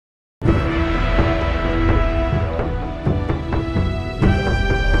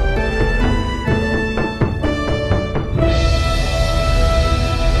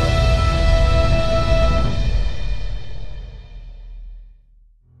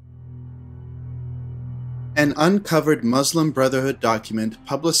An uncovered Muslim Brotherhood document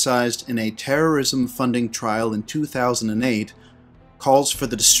publicized in a terrorism funding trial in 2008 calls for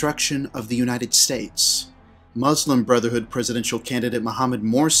the destruction of the United States. Muslim Brotherhood presidential candidate Mohammed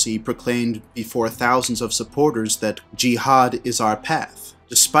Morsi proclaimed before thousands of supporters that jihad is our path.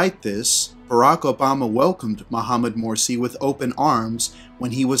 Despite this, Barack Obama welcomed Mohammed Morsi with open arms when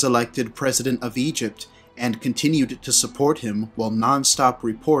he was elected president of Egypt and continued to support him while non-stop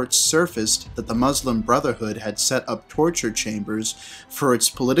reports surfaced that the Muslim Brotherhood had set up torture chambers for its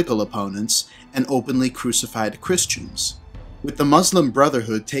political opponents and openly crucified Christians. With the Muslim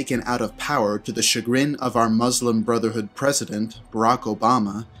Brotherhood taken out of power to the chagrin of our Muslim Brotherhood president, Barack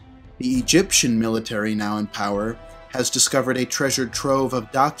Obama, the Egyptian military now in power has discovered a treasured trove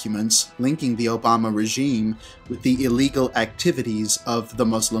of documents linking the Obama regime with the illegal activities of the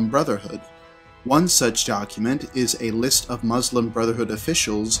Muslim Brotherhood. One such document is a list of Muslim Brotherhood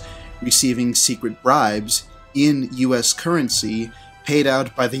officials receiving secret bribes in U.S. currency paid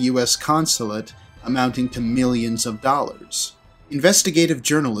out by the U.S. consulate, amounting to millions of dollars. Investigative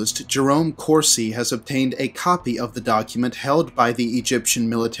journalist Jerome Corsi has obtained a copy of the document held by the Egyptian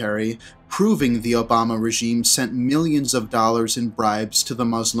military, proving the Obama regime sent millions of dollars in bribes to the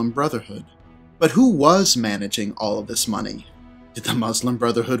Muslim Brotherhood. But who was managing all of this money? Did the Muslim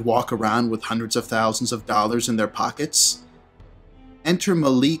Brotherhood walk around with hundreds of thousands of dollars in their pockets? Enter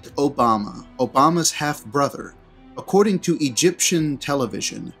Malik Obama, Obama's half-brother. According to Egyptian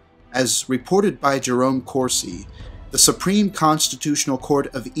television, as reported by Jerome Corsi, the Supreme Constitutional Court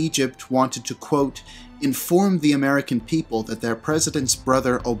of Egypt wanted to, quote, inform the American people that their president's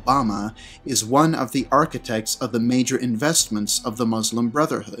brother Obama is one of the architects of the major investments of the Muslim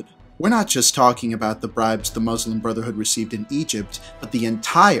Brotherhood. We're not just talking about the bribes the Muslim Brotherhood received in Egypt, but the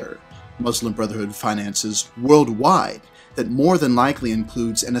entire Muslim Brotherhood finances worldwide that more than likely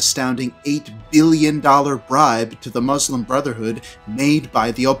includes an astounding $8 billion bribe to the Muslim Brotherhood made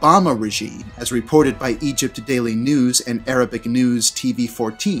by the Obama regime, as reported by Egypt Daily News and Arabic News TV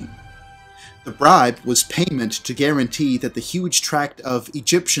 14. The bribe was payment to guarantee that the huge tract of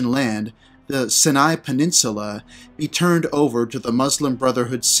Egyptian land, the Sinai Peninsula, be turned over to the Muslim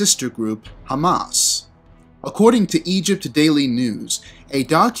Brotherhood's sister group, Hamas. According to Egypt Daily News, a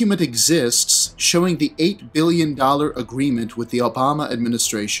document exists showing the $8 billion agreement with the Obama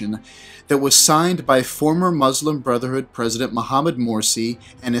administration that was signed by former Muslim Brotherhood President Mohammed Morsi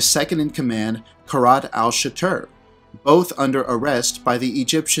and his second-in-command, Kharat al-Shatur, both under arrest by the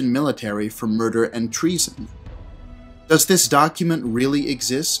Egyptian military for murder and treason. Does this document really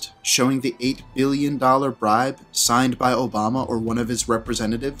exist, showing the $8 billion bribe signed by Obama or one of his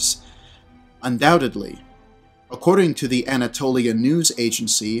representatives? Undoubtedly. According to the Anatolia news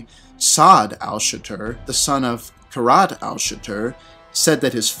agency, Saad al-Shatur, the son of Kharat al-Shatur, said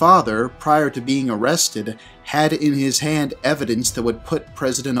that his father, prior to being arrested, had in his hand evidence that would put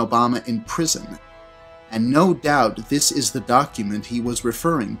President Obama in prison. And no doubt this is the document he was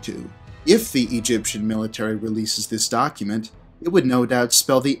referring to. If the Egyptian military releases this document, it would no doubt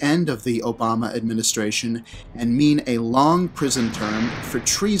spell the end of the Obama administration and mean a long prison term for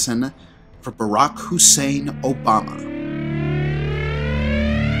treason for Barack Hussein Obama.